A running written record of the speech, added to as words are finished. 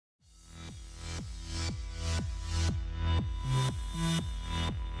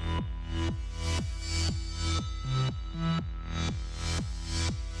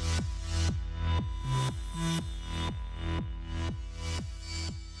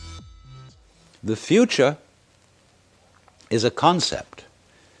The future is a concept.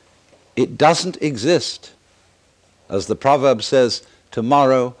 It doesn't exist. As the proverb says,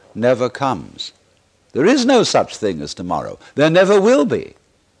 tomorrow never comes. There is no such thing as tomorrow. There never will be,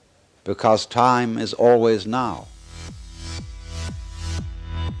 because time is always now.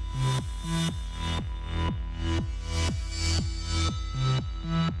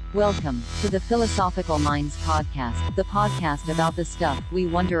 Welcome to the Philosophical Minds Podcast, the podcast about the stuff we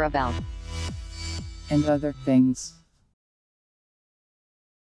wonder about. And other things.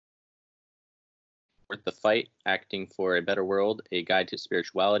 Worth the Fight, Acting for a Better World, A Guide to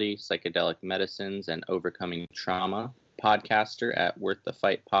Spirituality, Psychedelic Medicines, and Overcoming Trauma, podcaster at Worth the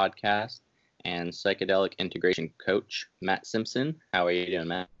Fight Podcast, and Psychedelic Integration Coach, Matt Simpson. How are you doing,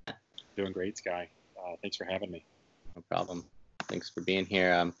 Matt? Doing great, Sky. Thanks for having me. No problem. Thanks for being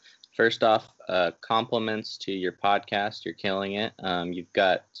here. First off, compliments to your podcast. You're killing it. You've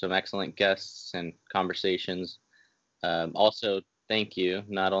got some excellent guests and conversations. Also, thank you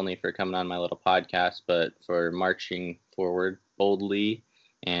not only for coming on my little podcast, but for marching forward boldly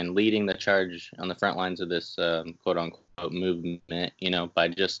and leading the charge on the front lines of this quote unquote movement, by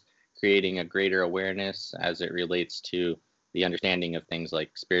just creating a greater awareness as it relates to the understanding of things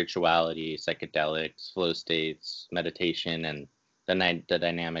like spirituality, psychedelics, flow states, meditation, and the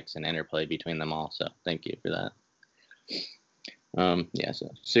dynamics and interplay between them all. So thank you for that. So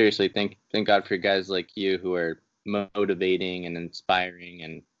seriously, thank God for guys like you who are motivating and inspiring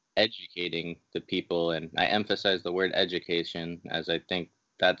and educating the people. And I emphasize the word education, as I think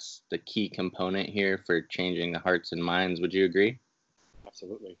that's the key component here for changing the hearts and minds. Would you agree?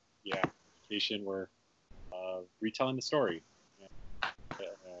 Absolutely. Yeah. Education, we're retelling the story.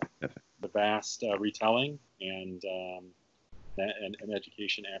 The vast retelling and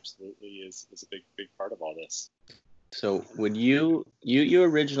education absolutely is a big part of all this. So would you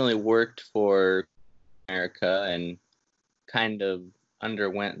originally worked for America and kind of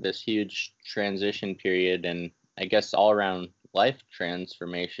underwent this huge transition period and I guess all around life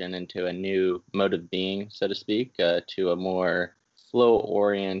transformation into a new mode of being, so to speak, to a more flow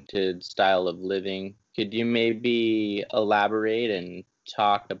oriented style of living. Could you maybe elaborate and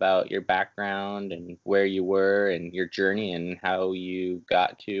talk about your background and where you were and your journey and how you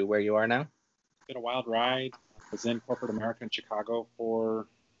got to where you are now? It's been a wild ride. I was in corporate America in Chicago for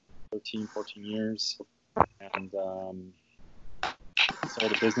 14 years and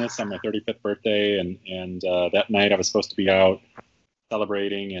sold a business on my 35th birthday. And that night I was supposed to be out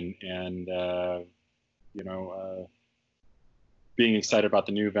celebrating and being excited about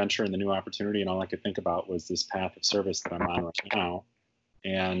the new venture and the new opportunity. And all I could think about was this path of service that I'm on right now.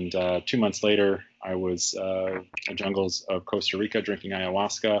 And 2 months later, I was in the jungles of Costa Rica drinking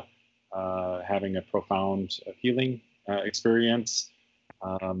ayahuasca, having a profound healing experience.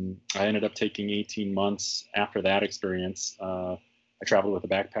 I ended up taking 18 months after that experience. I traveled with a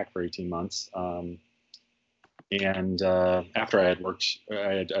backpack for 18 months. And after I had worked,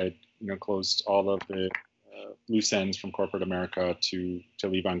 I had closed all of the loose ends from corporate America to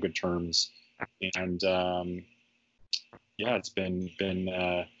leave on good terms. And it's been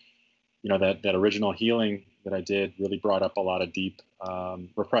that original healing that I did really brought up a lot of deep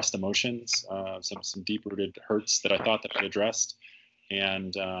repressed emotions, some deep rooted hurts that I thought that I addressed,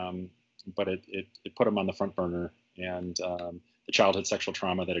 and but it put them on the front burner, and the childhood sexual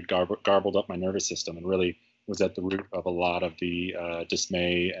trauma that had garbled up my nervous system and really was at the root of a lot of the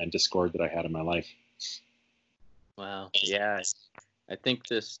dismay and discord that I had in my life. Wow. Yeah. I think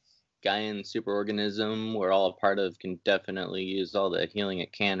this Gaian superorganism we're all a part of can definitely use all the healing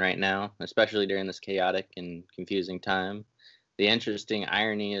it can right now, especially during this chaotic and confusing time. The interesting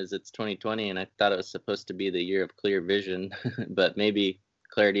irony is it's 2020 and I thought it was supposed to be the year of clear vision, but maybe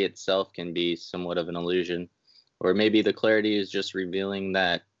clarity itself can be somewhat of an illusion. Or maybe the clarity is just revealing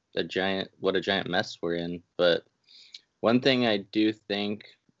that what a giant mess we're in. But one thing I do think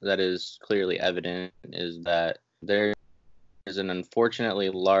that is clearly evident is that there is an unfortunately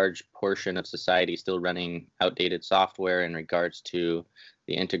large portion of society still running outdated software in regards to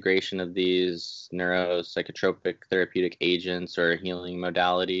the integration of these neuropsychotropic therapeutic agents or healing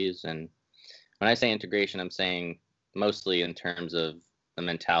modalities. And when I say integration, I'm saying mostly in terms of the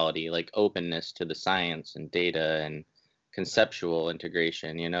mentality, like openness to the science and data and conceptual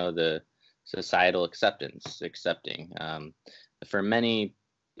integration, the societal accepting. For many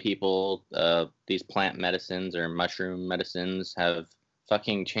people, these plant medicines or mushroom medicines have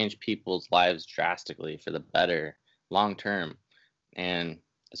fucking changed people's lives drastically for the better long term. And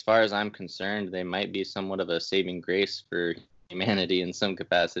as far as I'm concerned, they might be somewhat of a saving grace for humanity in some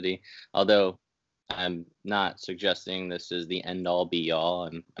capacity. Although I'm not suggesting this is the end all be all.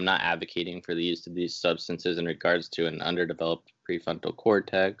 I'm not advocating for the use of these substances in regards to an underdeveloped prefrontal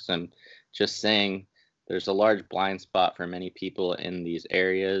cortex. I'm just saying there's a large blind spot for many people in these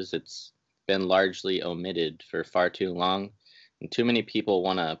areas. It's been largely omitted for far too long. And too many people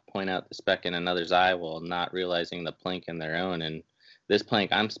want to point out the speck in another's eye while not realizing the plank in their own. And this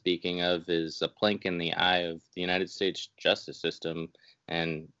plank I'm speaking of is a plank in the eye of the United States justice system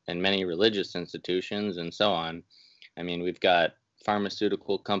and many religious institutions and so on. I mean, we've got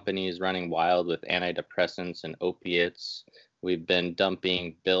pharmaceutical companies running wild with antidepressants and opiates. We've been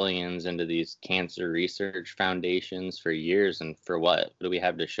dumping billions into these cancer research foundations for years, and for what? What do we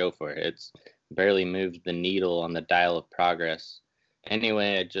have to show for it? It's barely moved the needle on the dial of progress.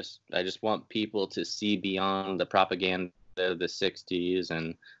 Anyway, I just want people to see beyond the propaganda of the 60s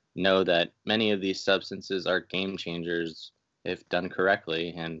and know that many of these substances are game changers if done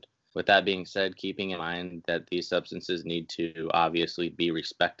correctly. And with that being said, keeping in mind that these substances need to obviously be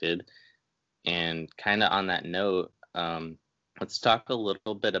respected. And kind of on that note, let's talk a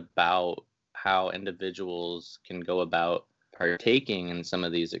little bit about how individuals can go about partaking in some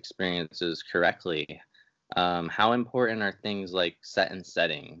of these experiences correctly. How important are things like set and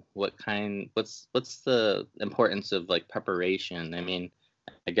setting? What's the importance of like preparation? I mean,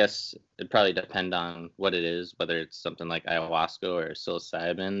 I guess it'd probably depend on what it is, whether it's something like ayahuasca or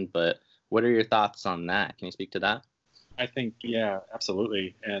psilocybin, but what are your thoughts on that? Can you speak to that? I think, yeah,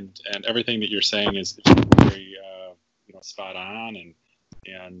 absolutely. And everything that you're saying is very, spot on.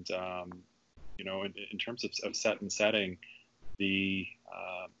 And in terms of set and setting,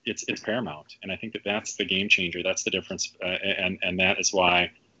 it's paramount. And I think that's the game changer. That's the difference. And that is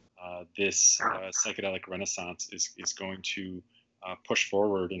why this psychedelic renaissance is going to push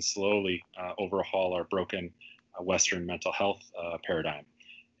forward and slowly overhaul our broken Western mental health paradigm.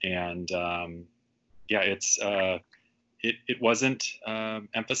 And it wasn't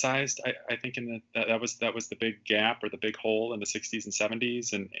emphasized. I think that was the big gap or the big hole in the 60s and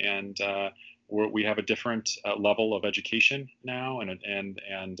 70s, and we have a different level of education now, and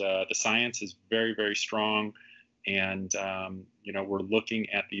the science is very, very strong, and we're looking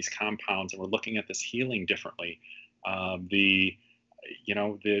at these compounds and we're looking at this healing differently. The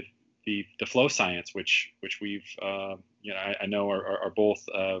flow science, which we've I know are both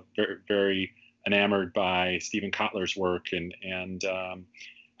very, very enamored by Stephen Kotler's work, and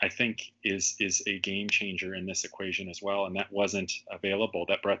I think is a game changer in this equation as well. And that wasn't available.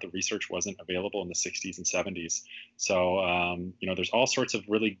 That breadth of research wasn't available in the 60s and 70s. So there's all sorts of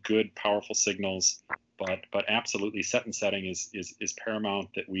really good, powerful signals, but absolutely set and setting is paramount.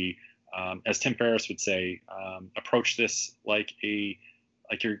 That we, as Tim Ferriss would say, approach this like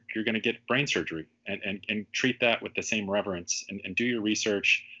you're going to get brain surgery, and treat that with the same reverence, and do your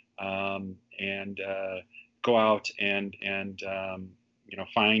research. And go out and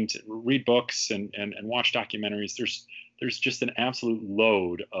read books and watch documentaries. There's just an absolute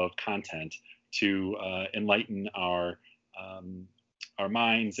load of content to enlighten our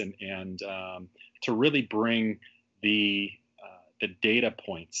minds and to really bring the data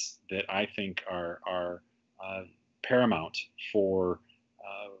points that I think are paramount for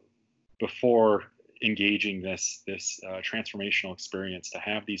before engaging this transformational experience, to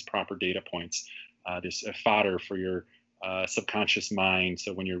have these proper data points, this fodder for your subconscious mind.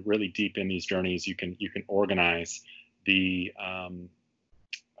 So when you're really deep in these journeys, you can organize a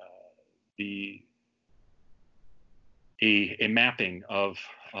mapping of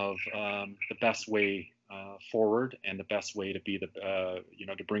the best way forward, and the best way to be to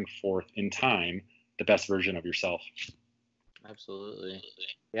bring forth in time the best version of yourself. Absolutely.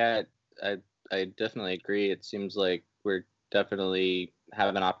 Yeah, I definitely agree. It seems like we're definitely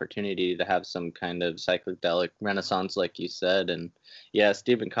have an opportunity to have some kind of psychedelic renaissance, like you said. And yeah,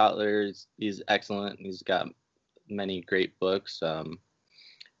 Stephen Kotler, he's excellent. He's got many great books.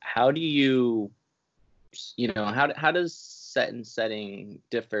 How do how does set and setting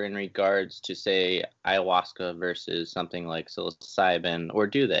differ in regards to, say, ayahuasca versus something like psilocybin, or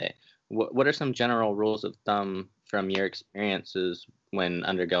do they? What are some general rules of thumb from your experiences when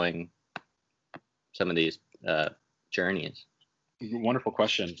undergoing some of these journeys? Wonderful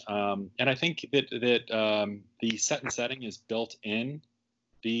question. And I think that the set and setting is built in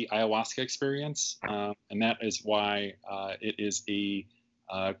the ayahuasca experience. And that is why it is a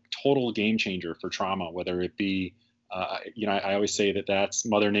total game changer for trauma, whether it be, I always say that that's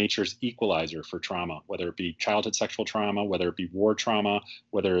Mother Nature's equalizer for trauma, whether it be childhood sexual trauma, whether it be war trauma,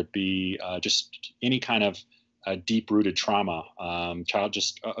 whether it be just any kind of deep-rooted trauma,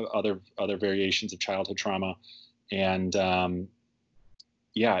 other variations of childhood trauma. And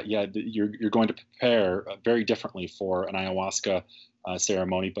you're going to prepare very differently for an ayahuasca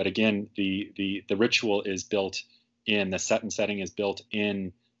ceremony. But again, the ritual is built in the set and setting is built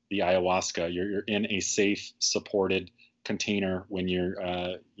in the ayahuasca. You're in a safe, supported container when you're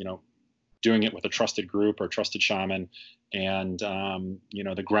doing it with a trusted group or a trusted shaman, and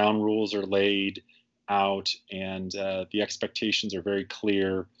the ground rules are laid out, and the expectations are very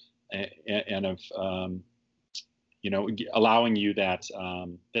clear, and of allowing you that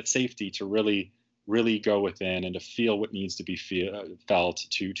safety to really go within and to feel what needs to be felt,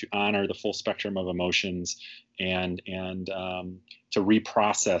 to honor the full spectrum of emotions, and to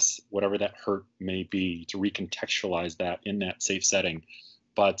reprocess whatever that hurt may be, to recontextualize that in that safe setting.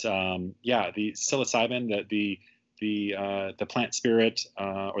 But the psilocybin, the plant spirit,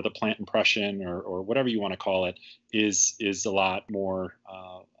 or the plant impression, or whatever you want to call it, is a lot more.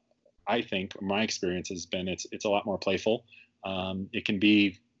 I think my experience has been it's a lot more playful. It can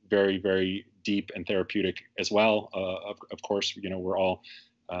be very, very deep and therapeutic as well. Of course, we're all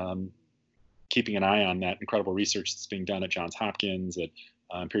keeping an eye on that incredible research that's being done at Johns Hopkins, at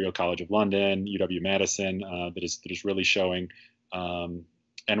Imperial College of London, UW-Madison, that is really showing.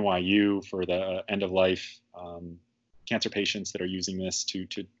 NYU for the end of life cancer patients that are using this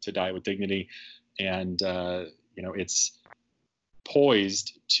to die with dignity, and it's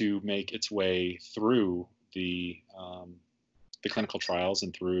poised to make its way through the clinical trials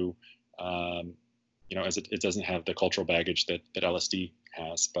and through as it doesn't have the cultural baggage that LSD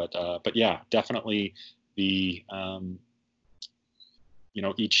has, but yeah, definitely the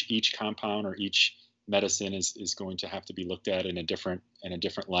each compound or each medicine is going to have to be looked at in a different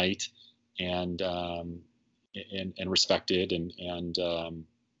light, and respected, and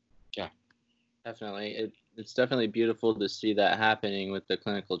yeah. Definitely, it's definitely beautiful to see that happening with the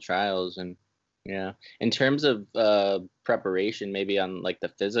clinical trials. And yeah, in terms of preparation, maybe on like the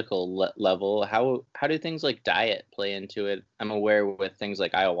physical level, how do things like diet play into it? I'm aware with things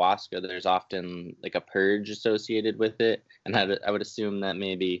like ayahuasca, there's often like a purge associated with it, and I would assume that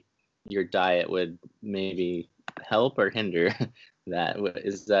maybe your diet would maybe help or hinder that.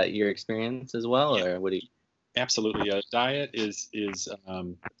 Is that your experience as well, or what do you? Absolutely. Diet is it's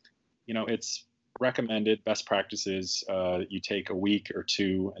recommended best practices. You take a week or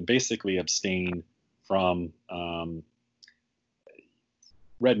two and basically abstain from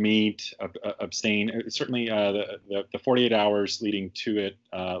red meat, abstain. Certainly the 48 hours leading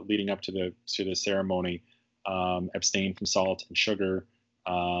up to the ceremony, abstain from salt and sugar,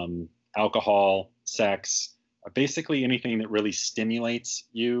 alcohol, sex, basically anything that really stimulates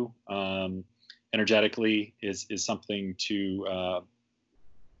you energetically is something to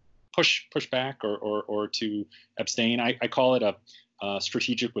push back or to abstain. I call it a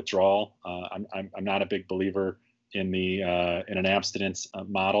strategic withdrawal. I'm not a big believer in in an abstinence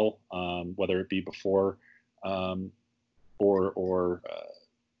model, whether it be before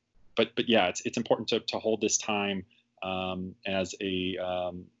but yeah, it's important to hold this time as a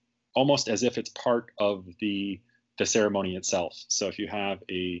almost as if it's part of the ceremony itself. So if you have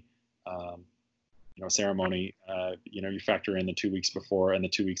a ceremony, you factor in the 2 weeks before and the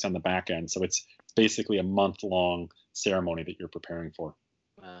 2 weeks on the back end. So it's basically a month-long ceremony that you're preparing for.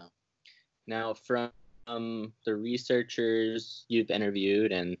 Wow. Now, from the researchers you've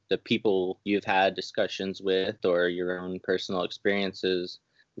interviewed and the people you've had discussions with, or your own personal experiences,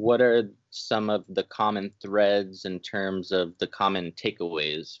 what are some of the common threads in terms of the common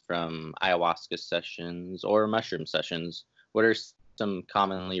takeaways from ayahuasca sessions or mushroom sessions? What are some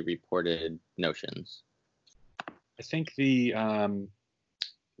commonly reported notions? I think the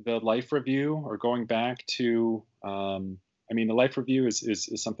life review, or going back to, the life review is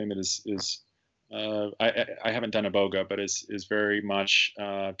something that is I haven't done iboga, but is very much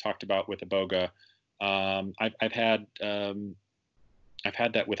talked about with iboga. I've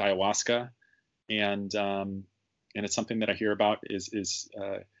had that with ayahuasca, and it's something that I hear about is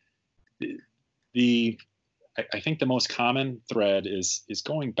I think the most common thread is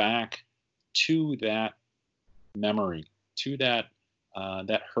going back to that memory, to that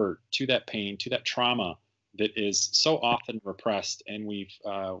hurt, to that pain, to that trauma that is so often repressed, and we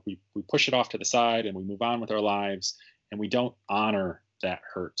push it off to the side and we move on with our lives, and we don't honor that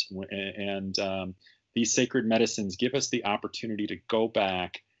hurt. And these sacred medicines give us the opportunity to go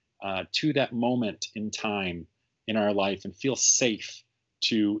back to that moment in time in our life and feel safe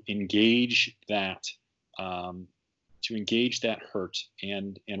to engage that hurt.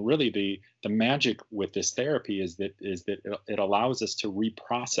 And really the magic with this therapy is that it allows us to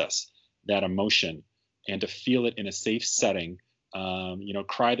reprocess that emotion and to feel it in a safe setting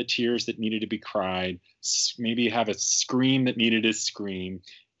cry the tears that needed to be cried, maybe have a scream that needed to scream,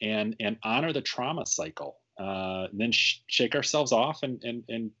 and honor the trauma cycle. Then shake ourselves off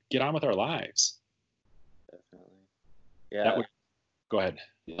and get on with our lives. Definitely. Yeah. Go ahead.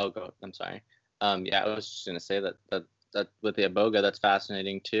 Oh, go. I'm sorry. Yeah, I was just gonna say that with the iboga, that's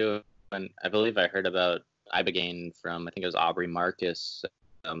fascinating too. And I believe I heard about ibogaine from, I think it was Aubrey Marcus,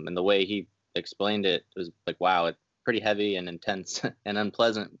 and the way he explained it was like, wow, it's pretty heavy and intense and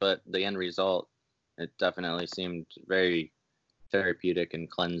unpleasant, but the end result, it definitely seemed very therapeutic and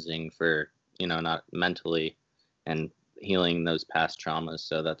cleansing for, not mentally and healing those past traumas.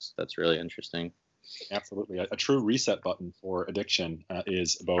 So that's really interesting. Absolutely. A true reset button for addiction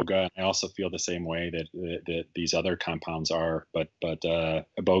is iboga. I also feel the same way that these other compounds are, but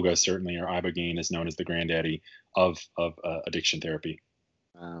iboga certainly, or ibogaine, is known as the granddaddy of addiction therapy.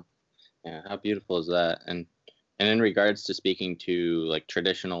 Wow. Yeah, how beautiful is that? And in regards to speaking to like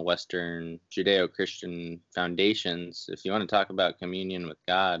traditional Western Judeo-Christian foundations, if you want to talk about communion with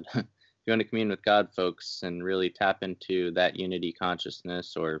God, if you want to commune with God, folks, and really tap into that unity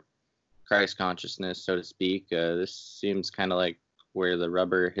consciousness or Christ consciousness, so to speak, this seems kind of like where the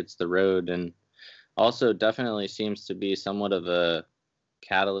rubber hits the road, and also definitely seems to be somewhat of a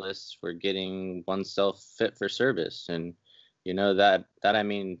catalyst for getting oneself fit for service. And that I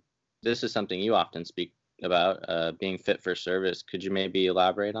mean, this is something you often speak about, being fit for service. Could you maybe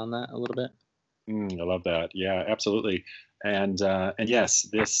elaborate on that a little bit? I love that. Yeah, absolutely. And yes,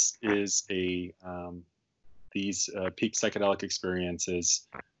 this is these peak psychedelic experiences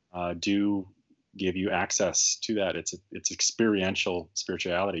do give you access to that. It's experiential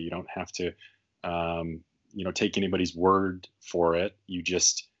spirituality. You don't have to take anybody's word for it. You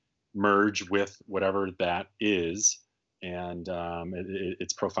just merge with whatever that is, and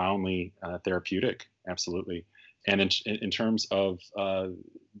it's profoundly therapeutic. Absolutely. And in terms of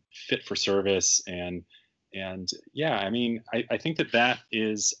fit for service and yeah, I mean, I think that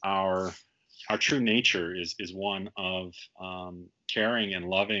is our true nature is one of caring and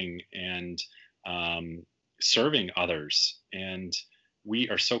loving and serving others. And we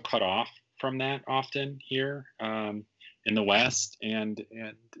are so cut off from that often here in the West. And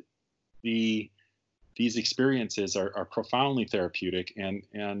these experiences are profoundly therapeutic.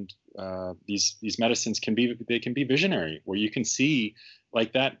 And these medicines can be visionary, where you can see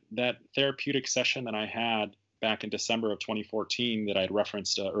like that therapeutic session that I had back in December of 2014 that I had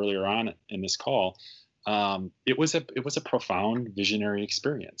referenced earlier on in this call. It was a profound visionary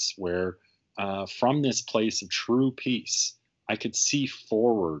experience where from this place of true peace, I could see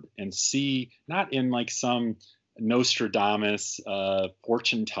forward and see, not in like some Nostradamus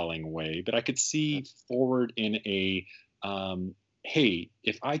fortune telling way, but I could see forward in a hey,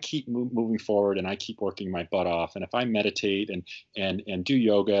 if I keep moving forward and I keep working my butt off, and if I meditate and do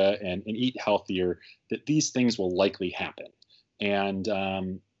yoga and eat healthier, that these things will likely happen. And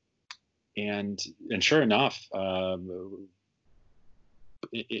sure enough,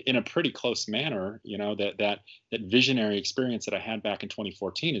 in a pretty close manner, that visionary experience that I had back in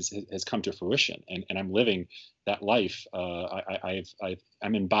 2014 has come to fruition, and I'm living that life.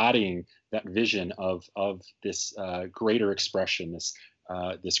 I'm embodying that vision of this greater expression,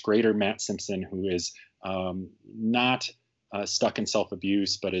 this greater Matt Simpson, who is not stuck in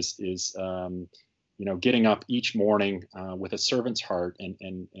self-abuse, but is getting up each morning with a servant's heart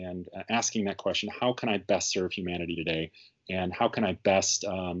and asking that question: how can I best serve humanity today? And how can I best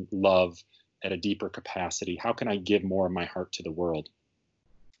love at a deeper capacity? How can I give more of my heart to the world?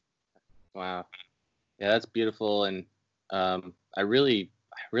 Wow. Yeah, that's beautiful. And I really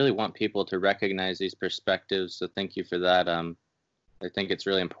want people to recognize these perspectives. So thank you for that. I think it's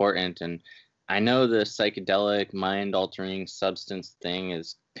really important. And I know the psychedelic mind-altering substance thing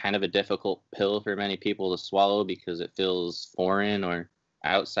is kind of a difficult pill for many people to swallow because it feels foreign or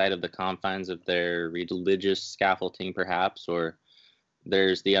outside of the confines of their religious scaffolding, perhaps, or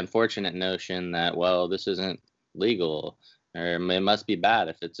there's the unfortunate notion that, well, this isn't legal, or it must be bad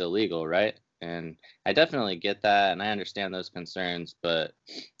if it's illegal, right? And I definitely get that, and I understand those concerns, but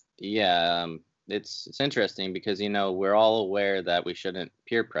yeah, it's interesting because, we're all aware that we shouldn't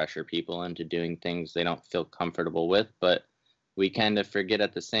peer pressure people into doing things they don't feel comfortable with, but we kind of forget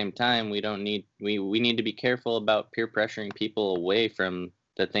at the same time we need to be careful about peer pressuring people away from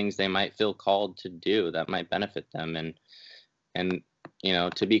the things they might feel called to do that might benefit them. And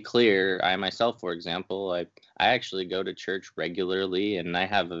to be clear, I myself, for example, I actually go to church regularly, and I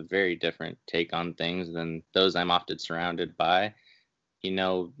have a very different take on things than those I'm often surrounded by.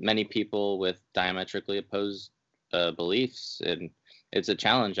 Many people with diametrically opposed beliefs, and it's a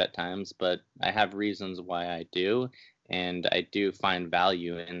challenge at times, but I have reasons why I do. and I do find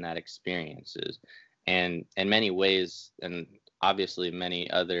value in that experiences. And in many ways, and obviously many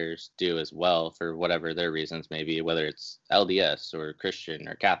others do as well for whatever their reasons may be, whether it's LDS or Christian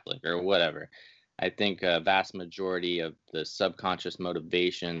or Catholic or whatever. I think a vast majority of the subconscious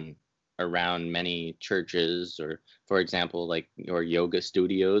motivation around many churches, or for example, like your yoga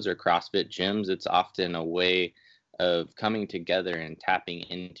studios or CrossFit gyms, it's often a way of coming together and tapping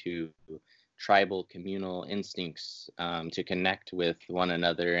into tribal communal instincts to connect with one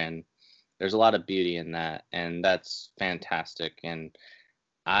another. And there's a lot of beauty in that, and that's fantastic. And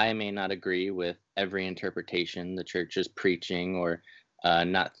I may not agree with every interpretation the church is preaching, or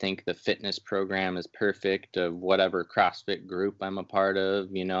not think the fitness program is perfect of whatever CrossFit group I'm a part of.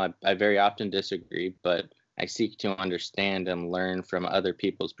 I very often disagree, but I seek to understand and learn from other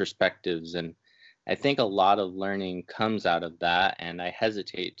people's perspectives. And I think a lot of learning comes out of that, and I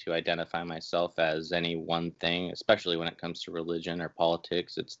hesitate to identify myself as any one thing, especially when it comes to religion or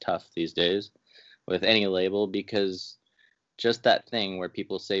politics. It's tough these days with any label, because just that thing where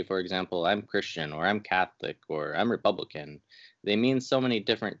people say, for example, I'm Christian or I'm Catholic or I'm Republican, they mean so many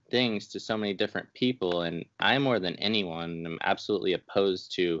different things to so many different people. And I, more than anyone, am absolutely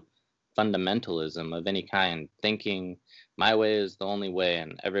opposed to fundamentalism of any kind, thinking my way is the only way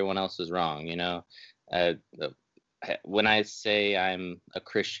and everyone else is wrong. When I say I'm a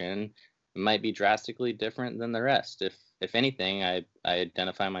Christian, it might be drastically different than the rest. If anything, I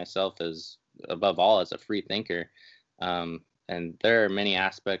identify myself as, above all, as a free thinker. And there are many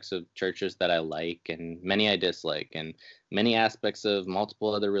aspects of churches that I like, and many I dislike, and many aspects of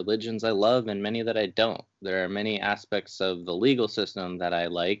multiple other religions I love, and many that I don't. There are many aspects of the legal system that I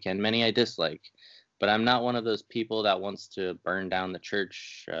like, and many I dislike. But I'm not one of those people that wants to burn down the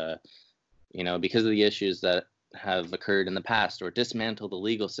church, because of the issues that have occurred in the past, or dismantle the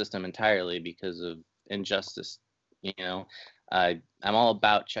legal system entirely because of injustice. I'm all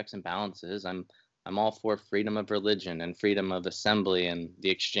about checks and balances. I'm all for freedom of religion and freedom of assembly and the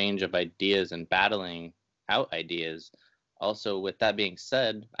exchange of ideas and battling out ideas. Also, with that being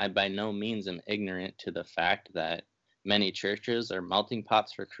said, I by no means am ignorant to the fact that many churches are melting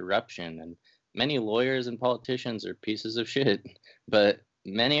pots for corruption, and many lawyers and politicians are pieces of shit. But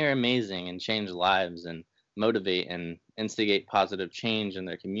many are amazing and change lives and motivate and instigate positive change in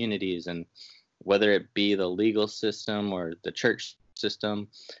their communities. And whether it be the legal system or the church system,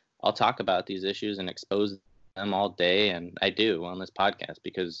 I'll talk about these issues and expose them all day, and I do on this podcast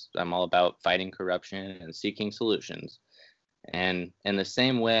because I'm all about fighting corruption and seeking solutions. And in the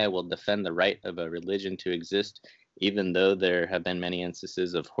same way, I will defend the right of a religion to exist, even though there have been many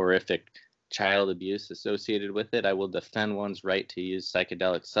instances of horrific child abuse associated with it. I will defend one's right to use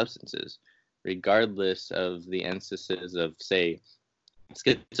psychedelic substances, regardless of the instances of, say,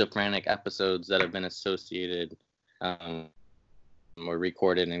 schizophrenic episodes that have been associated or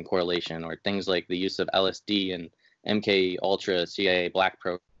recorded in correlation, or things like the use of LSD and MK Ultra CIA black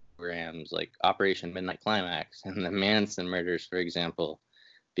programs like Operation Midnight Climax and the Manson murders, for example,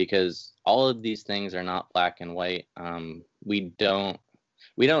 because all of these things are not black and white. We don't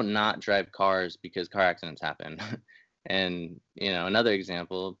not drive cars because car accidents happen. And another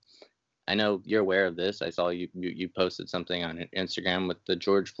example, I know you're aware of this. I saw you posted something on Instagram with the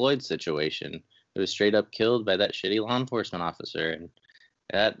George Floyd situation. It was straight up killed by that shitty law enforcement officer, and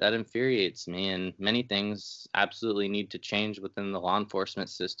that infuriates me. And many things absolutely need to change within the law enforcement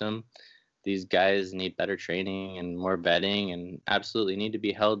system. These guys need better training and more vetting, and absolutely need to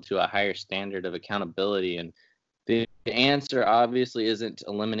be held to a higher standard of accountability. And the answer obviously isn't to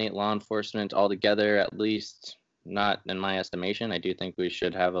eliminate law enforcement altogether, at least not in my estimation. I do think we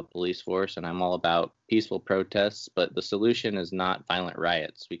should have a police force, and I'm all about peaceful protests, but the solution is not violent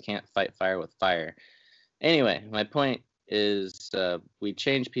riots. We can't fight fire with fire. Anyway, my point is we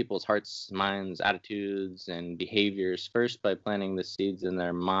change people's hearts, minds, attitudes, and behaviors first by planting the seeds in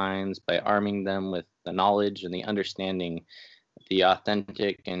their minds, by arming them with the knowledge and the understanding, the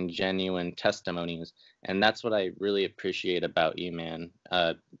authentic and genuine testimonies. And that's what I really appreciate about you, man.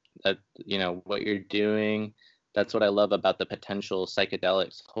 What you're doing, that's what I love about the potential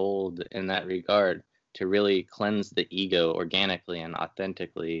psychedelics hold in that regard, to really cleanse the ego organically and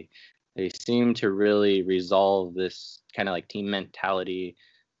authentically. They seem to really resolve this kind of like team mentality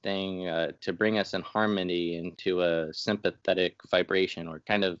thing to bring us in harmony into a sympathetic vibration or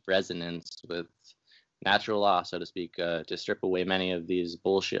kind of resonance with natural law, so to speak, to strip away many of these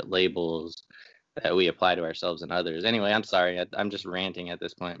bullshit labels that we apply to ourselves and others. Anyway, I'm sorry. I'm just ranting at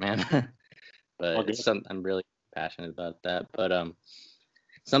this point, man. But I'm really passionate about that. But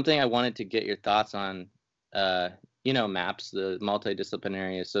something I wanted to get your thoughts on, MAPS, the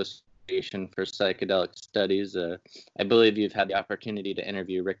multidisciplinary association Foundation for Psychedelic Studies. I believe you've had the opportunity to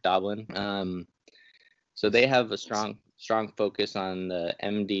interview Rick Doblin. So they have a strong focus on the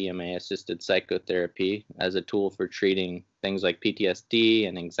MDMA-assisted psychotherapy as a tool for treating things like PTSD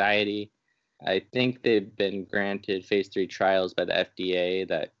and anxiety. I think they've been granted phase 3 trials by the FDA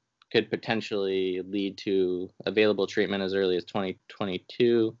that could potentially lead to available treatment as early as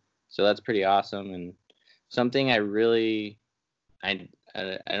 2022. So that's pretty awesome. And something I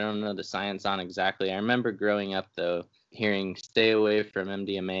don't know the science on exactly. I remember growing up, though, hearing stay away from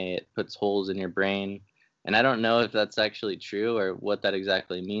MDMA. It puts holes in your brain. And I don't know if that's actually true or what that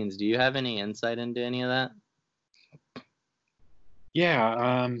exactly means. Do you have any insight into any of that?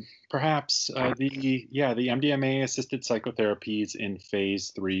 Yeah, perhaps the MDMA assisted psychotherapy is in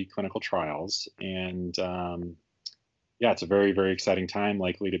phase 3 clinical trials, and it's a very, very exciting time.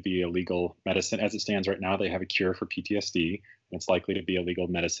 Likely to be a legal medicine as it stands right now. They have a cure for PTSD, and it's likely to be a legal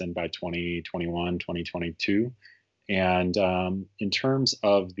medicine by 2021, 2022. And in terms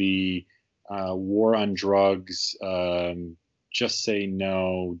of the war on drugs, just say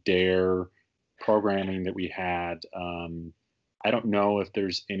no, dare programming that we had. I don't know if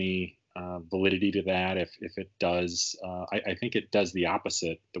there's any validity to that. If it does, I think it does the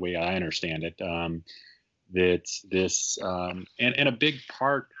opposite, the way I understand it. That this and a big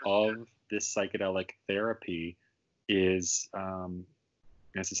part of this psychedelic therapy is,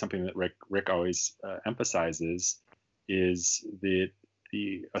 this is something that Rick always emphasizes, is the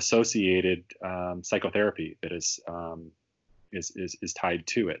associated psychotherapy that is tied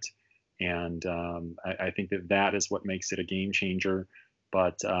to it. And I think that is what makes it a game changer.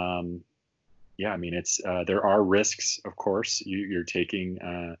 But it's there are risks, of course. You're taking,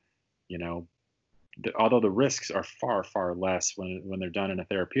 although the risks are far, far less when they're done in a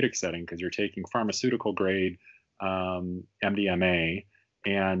therapeutic setting, because you're taking pharmaceutical grade MDMA,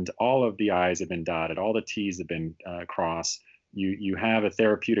 and all of the I's have been dotted, all the T's have been crossed. You have a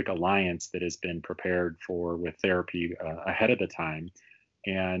therapeutic alliance that has been prepared for with therapy ahead of the time.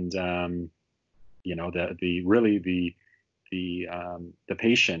 And the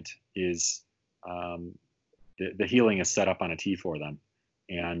patient is the healing is set up on a T for them,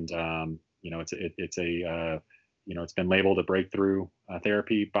 and it's been labeled a breakthrough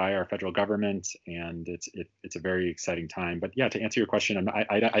therapy by our federal government, and it's a very exciting time. But yeah, to answer your question,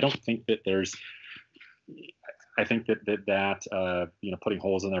 I don't think that there's. I think that putting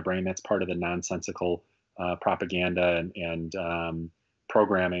holes in their brain, that's part of the nonsensical propaganda and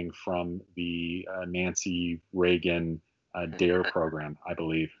programming from the Nancy Reagan DARE program, I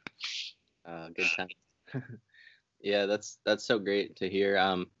believe. Good time. Yeah, that's so great to hear.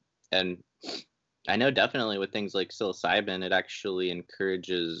 And I know definitely with things like psilocybin, it actually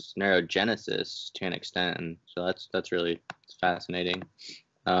encourages neurogenesis to an extent, and so that's really fascinating.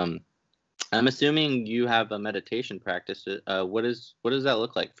 I'm assuming you have a meditation practice. What does that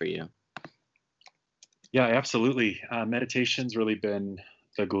look like for you? Yeah, absolutely. Meditation's really been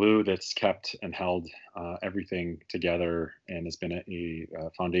the glue that's kept and held everything together, and has been a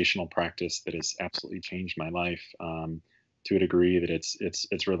foundational practice that has absolutely changed my life to a degree that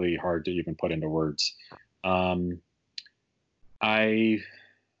it's really hard to even put into words. Let's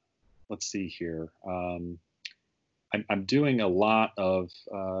see here. I'm doing a lot of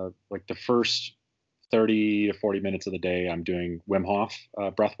like the first 30 to 40 minutes of the day, I'm doing Wim Hof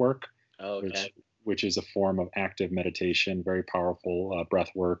breath work. Okay. Which is a form of active meditation, very powerful breath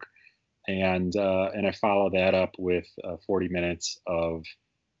work. And I follow that up with 40 minutes of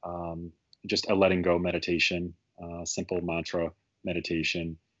just a letting go meditation, simple mantra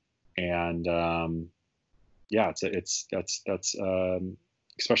meditation. And that's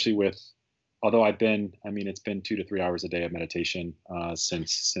especially with, although it's been 2 to 3 hours a day of meditation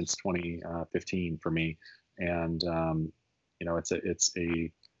since 2015 for me. And, it's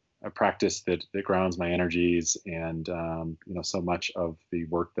a practice that grounds my energies, and so much of the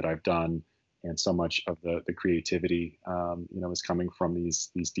work that I've done and so much of the creativity is coming from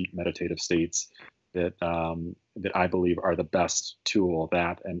these deep meditative states that I believe are the best tool,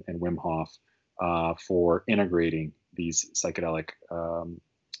 that and Wim Hof, for integrating these psychedelic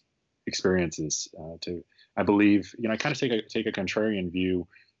experiences. I believe I kind of take a contrarian view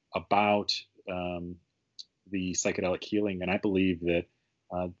about the psychedelic healing, and I believe that.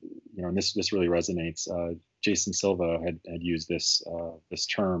 And this really resonates. Jason Silva had used this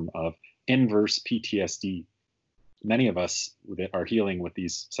term of inverse PTSD. Many of us that are healing with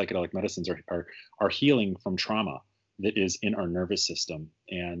these psychedelic medicines are healing from trauma that is in our nervous system,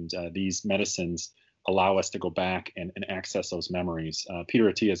 and these medicines allow us to go back and access those memories. Peter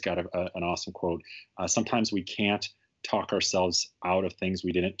Attia's got an awesome quote. Sometimes we can't talk ourselves out of things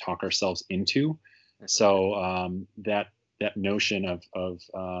we didn't talk ourselves into. So that notion of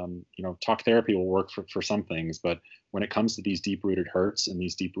talk therapy will work for some things, but when it comes to these deep-rooted hurts and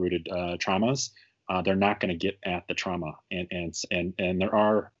these deep-rooted traumas, they're not going to get at the trauma. And there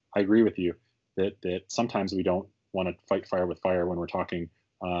are, I agree with you that sometimes we don't want to fight fire with fire when we're talking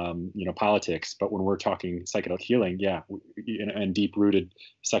politics, but when we're talking psychedelic healing, and deep-rooted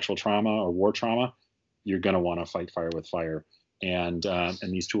sexual trauma or war trauma, you're going to want to fight fire with fire. And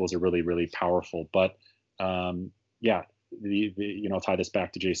these tools are really, really powerful. But tie this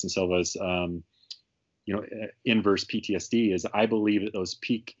back to Jason Silva's inverse PTSD is I believe that those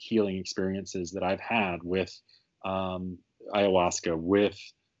peak healing experiences that I've had with ayahuasca, with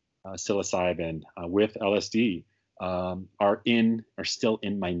psilocybin, with LSD are still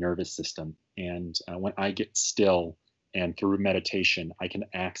in my nervous system. And when I get still and through meditation, I can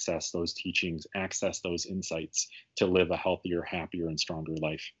access those teachings, access those insights to live a healthier, happier, and stronger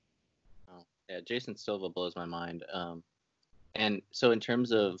life. Oh, yeah, Jason Silva blows my mind. And so in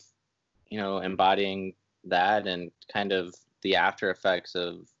terms of, embodying that and kind of the after effects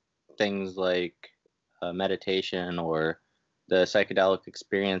of things like meditation or the psychedelic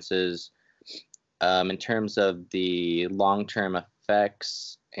experiences, in terms of the long-term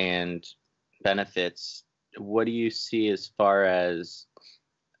effects and benefits, what do you see as far as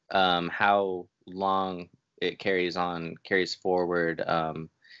how long it carries forward?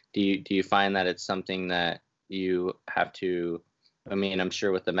 Do you find that it's something that you have to, I'm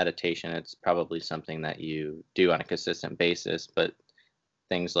sure with the meditation, it's probably something that you do on a consistent basis, but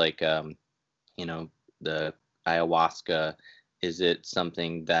things like, the ayahuasca, is it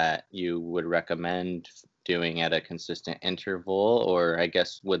something that you would recommend doing at a consistent interval, or I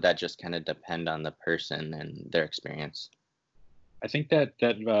guess would that just kind of depend on the person and their experience? I think that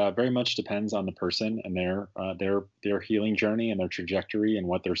very much depends on the person and their healing journey and their trajectory and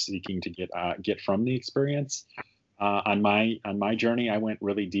what they're seeking to get from the experience. On my journey, I went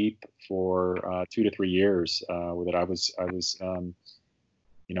really deep for 2 to 3 years with it. I was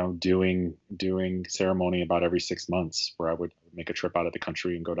doing ceremony about every 6 months, where I would make a trip out of the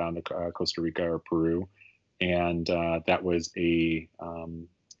country and go down to Costa Rica or Peru, and that was an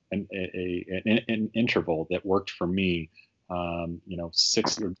interval that worked for me.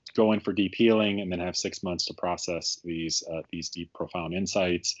 Go in for deep healing and then have 6 months to process these deep, profound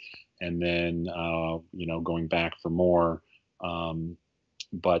insights, and then going back for more.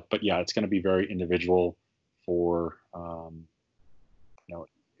 But yeah, it's going to be very individual for a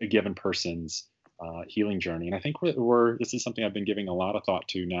given person's healing journey. And I think this is something I've been giving a lot of thought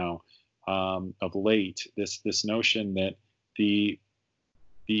to now of late. This notion that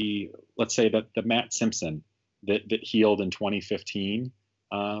let's say that the Matt Simpson that healed in 2015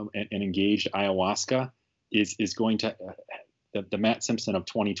 and engaged ayahuasca is going to the Matt Simpson of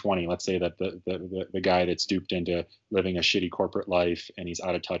 2020. Let's say that the guy that's duped into living a shitty corporate life and he's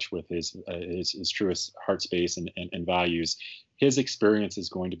out of touch with his truest heart space and values. His experience is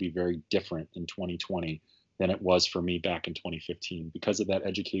going to be very different in 2020 than it was for me back in 2015 because of that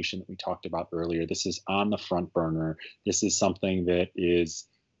education that we talked about earlier. This is on the front burner. This is something that is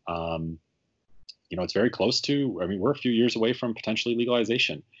it's very close to, we're a few years away from potentially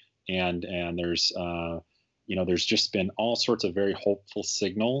legalization. And there's just been all sorts of very hopeful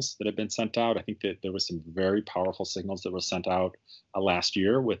signals that have been sent out. I think that there was some very powerful signals that were sent out last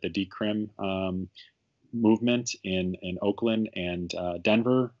year with the decrim movement in Oakland and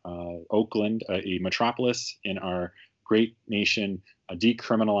Denver. Oakland, a metropolis in our great nation,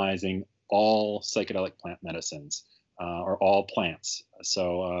 decriminalizing all psychedelic plant medicines or all plants.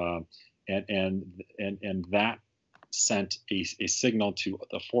 So and that sent a signal to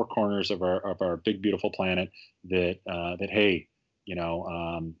the four corners of our big beautiful planet that hey,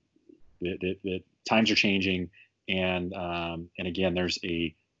 the times are changing, and again, there's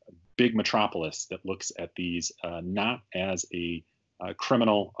a big metropolis that looks at these not as a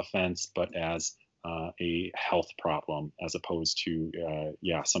criminal offense, but as a health problem, as opposed to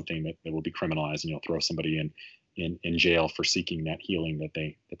something that will be criminalized, and you'll throw somebody in jail for seeking that healing that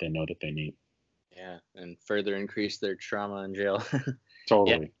they know that they need. Yeah, and further increase their trauma in jail.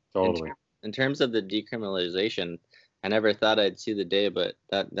 Totally. In terms of the decriminalization, I never thought I'd see the day, but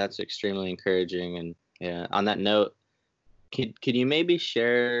that's extremely encouraging. And yeah, on that note, could you maybe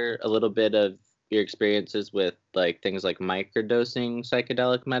share a little bit of your experiences with like things like microdosing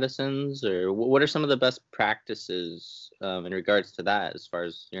psychedelic medicines, or what are some of the best practices in regards to that, as far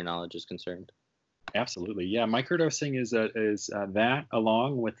as your knowledge is concerned? Absolutely. Yeah. Microdosing is that,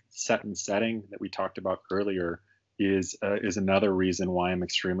 along with set and setting that we talked about earlier, is another reason why I'm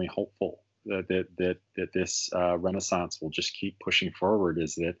extremely hopeful that this renaissance will just keep pushing forward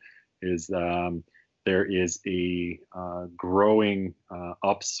is there is a growing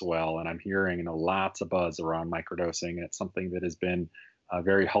upswell, and I'm hearing lots of buzz around microdosing. And it's something that has been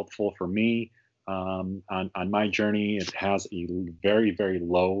very helpful for me on my journey. It has a very, very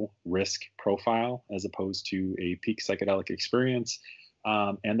low risk profile as opposed to a peak psychedelic experience,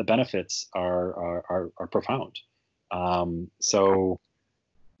 and the benefits are profound. So,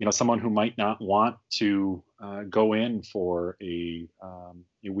 someone who might not want to go in for a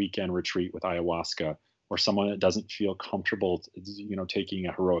weekend retreat with ayahuasca, or someone that doesn't feel comfortable, taking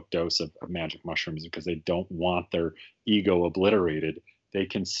a heroic dose of magic mushrooms because they don't want their ego obliterated, they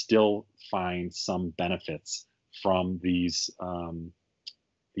can still find some benefits from these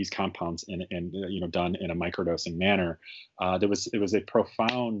compounds and done in a microdosing manner. It was a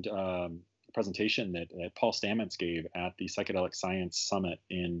profound presentation that Paul Stamets gave at the Psychedelic Science Summit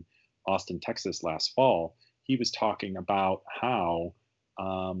in Austin, Texas last fall. He was talking about how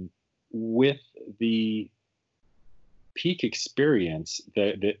with the peak experience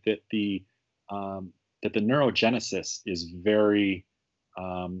that the neurogenesis is very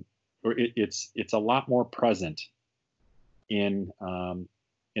it's a lot more present in the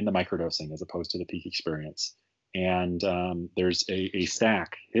microdosing as opposed to the peak experience. And there's a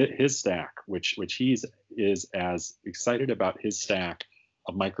stack, his stack, which he is as excited about his stack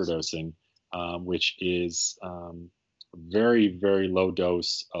of microdosing, which is very, very low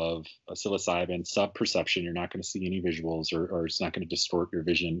dose of psilocybin, sub-perception. You're not going to see any visuals, or it's not going to distort your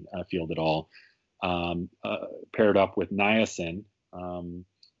vision field at all. Paired up with niacin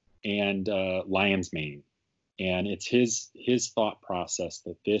and lion's mane. And it's his thought process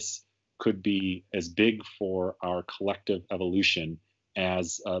that this could be as big for our collective evolution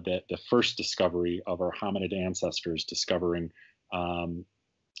as the first discovery of our hominid ancestors discovering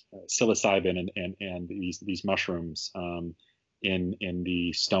psilocybin and these mushrooms in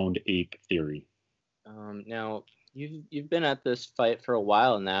the stoned ape theory. Now you've been at this fight for a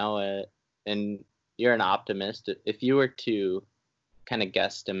while now, and you're an optimist. If you were to kind of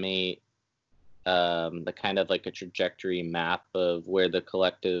guesstimate the kind of like a trajectory map of where the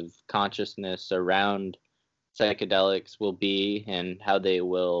collective consciousness around psychedelics will be and how they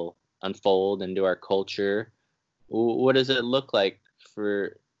will unfold into our culture, what does it look like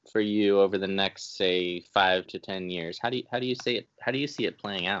for you over the next, say, 5 to 10 years? How do you see it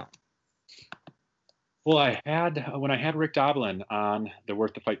playing out? Well, when I had Rick Doblin on the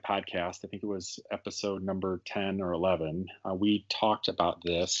Worth the Fight podcast, I think it was episode number 10 or 11, we talked about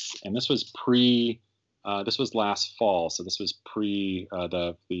this, and this was this was last fall, so this was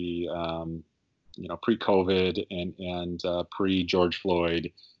pre-COVID and pre George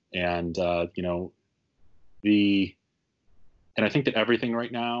Floyd, and and I think that everything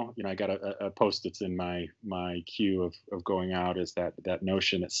right now, I got a post that's in my queue of going out, is that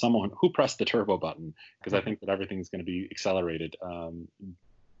notion that someone who pressed the turbo button, because I think that everything's going to be accelerated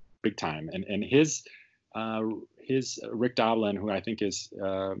big time. And his Rick Doblin, who I think is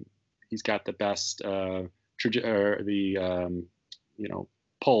he's got the best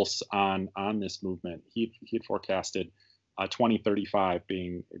pulse on this movement. He had forecasted 2035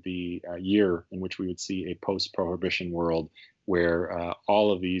 being the year in which we would see a post-prohibition world where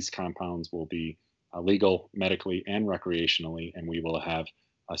all of these compounds will be legal medically and recreationally, and we will have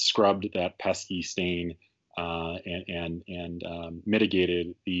scrubbed that pesky stain and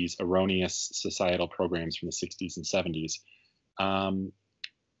mitigated these erroneous societal programs from the 60s and 70s. I'm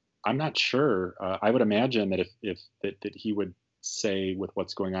not sure. I would imagine that if he would say, with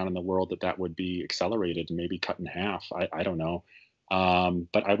what's going on in the world, that would be accelerated and maybe cut in half. I don't know.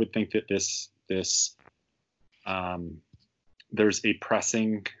 But I would think that there's a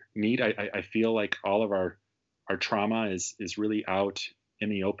pressing need. I feel like all of our trauma is really out in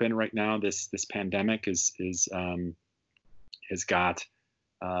the open right now. This pandemic has got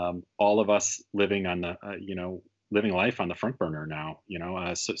all of us living on the living life on the front burner now.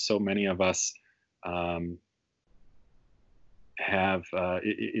 So many of us have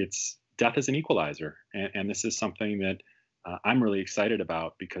it's death as an equalizer, and this is something that I'm really excited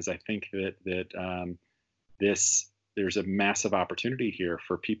about, because I think that there's a massive opportunity here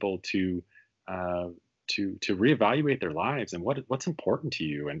for people to reevaluate their lives and what's important to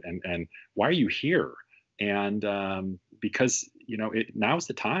you, and why are you here, and because now's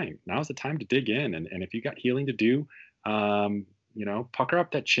the time to dig in, and if you got healing to do, pucker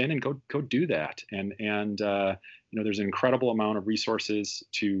up that chin and go do that, and there's an incredible amount of resources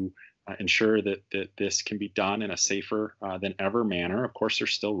to ensure that this can be done in a safer than ever manner. Of course,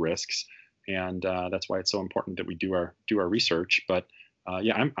 there's still risks, and that's why it's so important that we do our research. But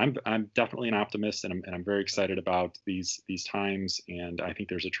yeah, I'm definitely an optimist, and I'm very excited about these times, and I think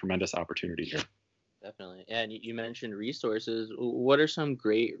there's a tremendous opportunity here. Definitely. And you mentioned resources. What are some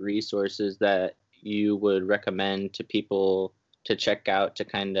great resources that you would recommend to people to check out to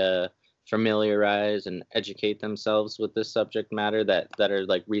kind of familiarize and educate themselves with this subject matter that are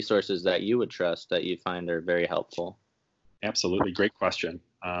like resources that you would trust that you find are very helpful? Absolutely, great question.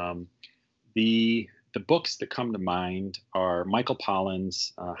 The books that come to mind are Michael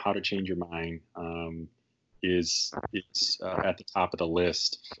Pollan's How to Change Your Mind. Is at the top of the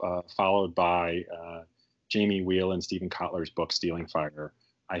list, followed by Jamie Wheel and Stephen Kotler's book Stealing Fire.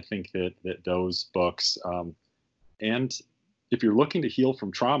 I think that those books, and if you're looking to heal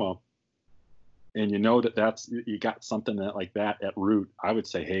from trauma, and you know that you got something like that at root, I would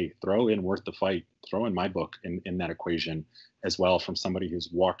say, hey, throw in Worth the Fight, throw in my book in that equation as well, from somebody who's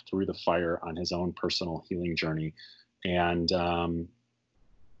walked through the fire on his own personal healing journey. And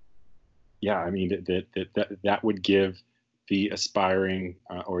yeah, I mean that would give the aspiring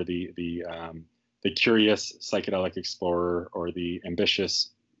or the curious psychedelic explorer or the ambitious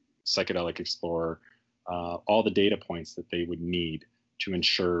psychedelic explorer all the data points that they would need to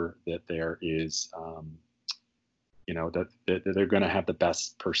ensure that there is, that they're going to have the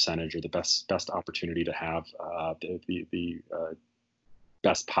best percentage or the best opportunity to have the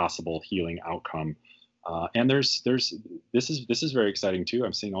best possible healing outcome. And this is very exciting too.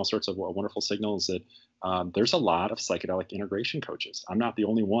 I'm seeing all sorts of wonderful signals that there's a lot of psychedelic integration coaches. I'm not the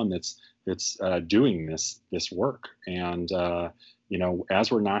only one that's doing this work. And as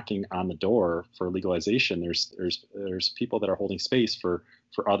we're knocking on the door for legalization, there's people that are holding space for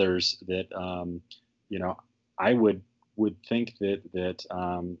others that I would think that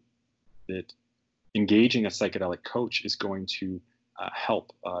engaging a psychedelic coach is going to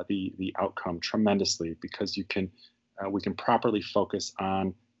help the outcome tremendously, because we can properly focus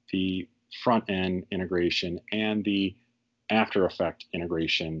on the front end integration and the after effect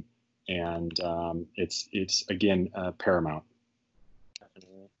integration, and it's again paramount.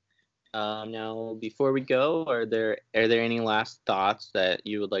 Definitely. Now, before we go, are there any last thoughts that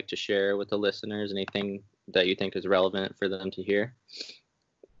you would like to share with the listeners? Anything that you think is relevant for them to hear?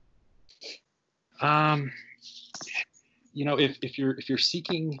 If you're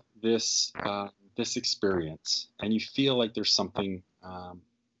seeking this experience and you feel like there's something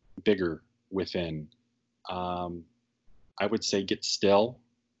bigger within, I would say get still,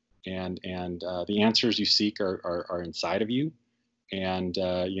 and the answers you seek are inside of you. And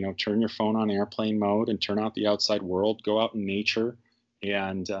turn your phone on airplane mode and turn out the outside world. Go out in nature,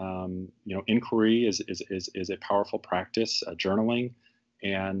 and inquiry is a powerful practice. Journaling,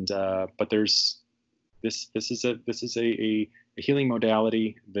 and but there's this is a healing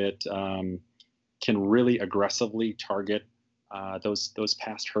modality that can really aggressively target those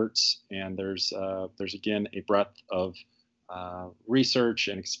past hurts. And there's again a breadth of research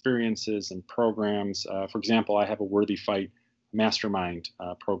and experiences and programs. For example, I have a Worthy Fight mastermind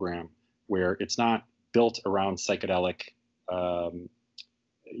program where it's not built around psychedelic. Of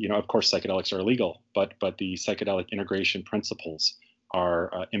course, psychedelics are illegal, but the psychedelic integration principles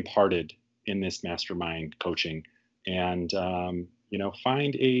are imparted in this mastermind coaching. And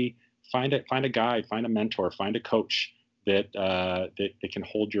find a guide, find a mentor, find a coach that can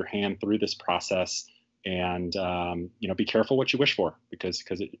hold your hand through this process. And be careful what you wish for, because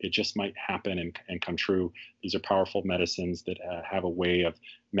it just might happen and come true. These are powerful medicines that have a way of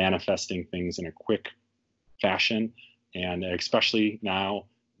manifesting things in a quick fashion, and especially now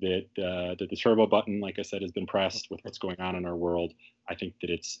that the turbo button, like I said, has been pressed with what's going on in our world. I think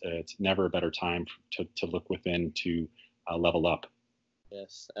that it's never a better time to look within to level up.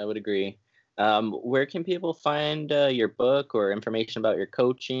 Yes, I would agree. Where can people find your book or information about your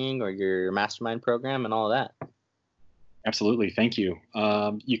coaching or your mastermind program and all of that? Absolutely. Thank you.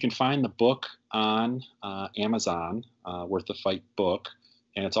 You can find the book on Amazon, Worth the Fight book,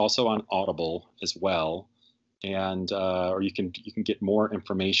 and it's also on Audible as well. And or you can get more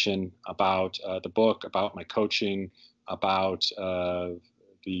information about the book, about my coaching, about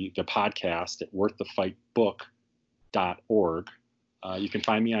the podcast at worththefightbook.org. You can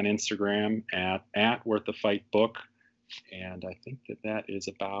find me on Instagram at Worth the Fight Book, and I think that is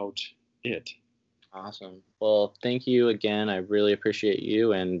about it. Awesome. Well, thank you again. I really appreciate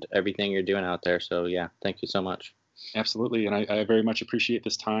you and everything you're doing out there. So yeah, thank you so much. Absolutely, and I very much appreciate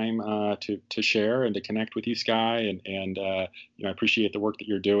this time to share and to connect with you, Sky, and I appreciate the work that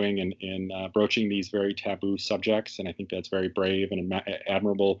you're doing in broaching these very taboo subjects, and I think that's very brave and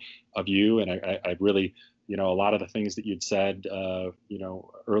admirable of you. And I really, a lot of the things that you'd said,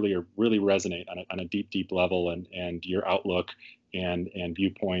 earlier really resonate on a deep level, and your outlook and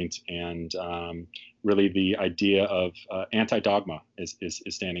viewpoint, and really the idea of anti-dogma is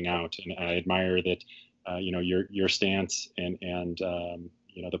standing out. And I admire that your stance and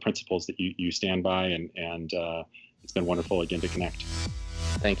the principles that you stand by, and it's been wonderful again to connect.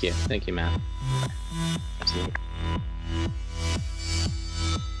 Thank you, Matt. Absolutely.